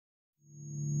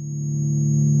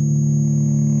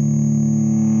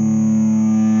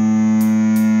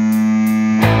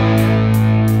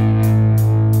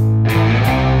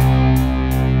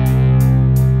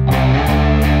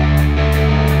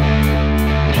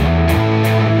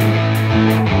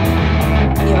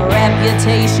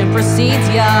reputation precedes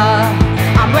ya.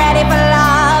 I'm ready for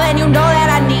love and you know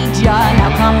that I need ya. Now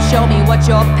come show me what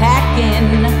you're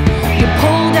packing. You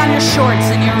pull down your shorts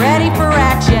and you're ready for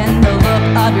action. The look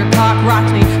of your cock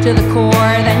rocks me to the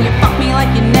core. Then you fuck me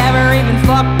like you never even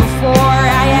fucked before.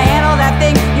 How you handle that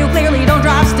thing, you clearly don't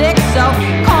drop sticks. So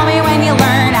call me when you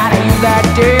learn how to use that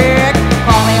dick.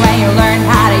 Call me when you learn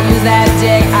how to use that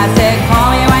dick. I said call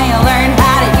me when you learn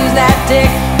how to use that dick.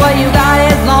 What you got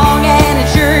is long and it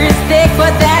sure is thick,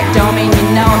 but that don't mean you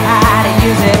know how to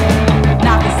use it.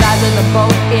 Not the size of the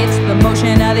boat, it's the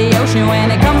motion of the ocean.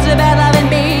 When it comes to bad loving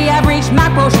me, I've reached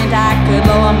my quotient. I could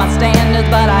lower my standards,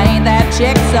 but I ain't that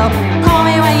chick. So call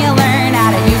me when you learn how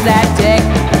to use that dick.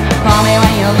 Call me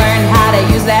when you learn how to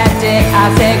use that dick. I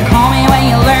said call me when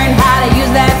you learn how to use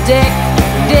that dick.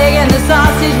 Digging the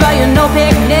sausage, but you're no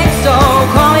picnic. So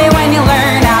call me when you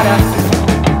learn how to.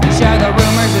 Sure, the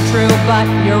rumors are true, but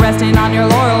you're resting on your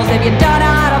laurels. If you don't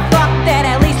know how to fuck, then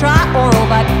at least try oral.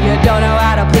 But you don't know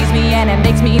how to please me and it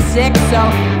makes me sick. So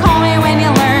call me when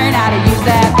you learn how to use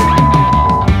that.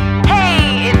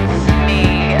 Hey, it's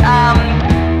me.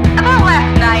 About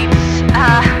last night,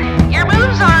 your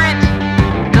moves aren't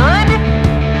good.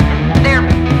 They're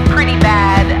pretty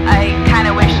bad. I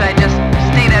kinda wish I just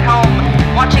stayed at home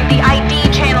watching the ID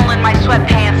channel in my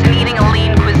sweatpants and eating a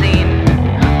lean cuisine.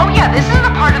 Oh yeah, this is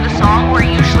the part of the song where it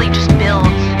usually just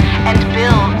builds and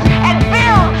builds and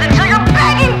builds until you're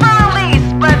begging for release.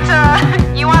 But,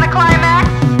 you want a climax?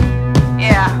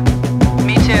 Yeah,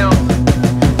 me too.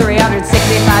 365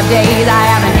 days I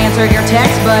haven't answered your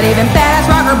text, but even badass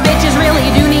rocker bitches really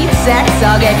do need sex.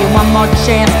 I'll give you one more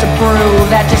chance to prove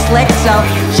that you're slick. So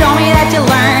show me that you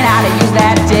learn how to use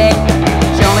that dick.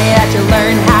 Show me that you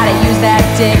learn how to use that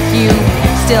dick. You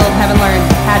still haven't learned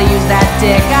how to use that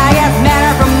dick. I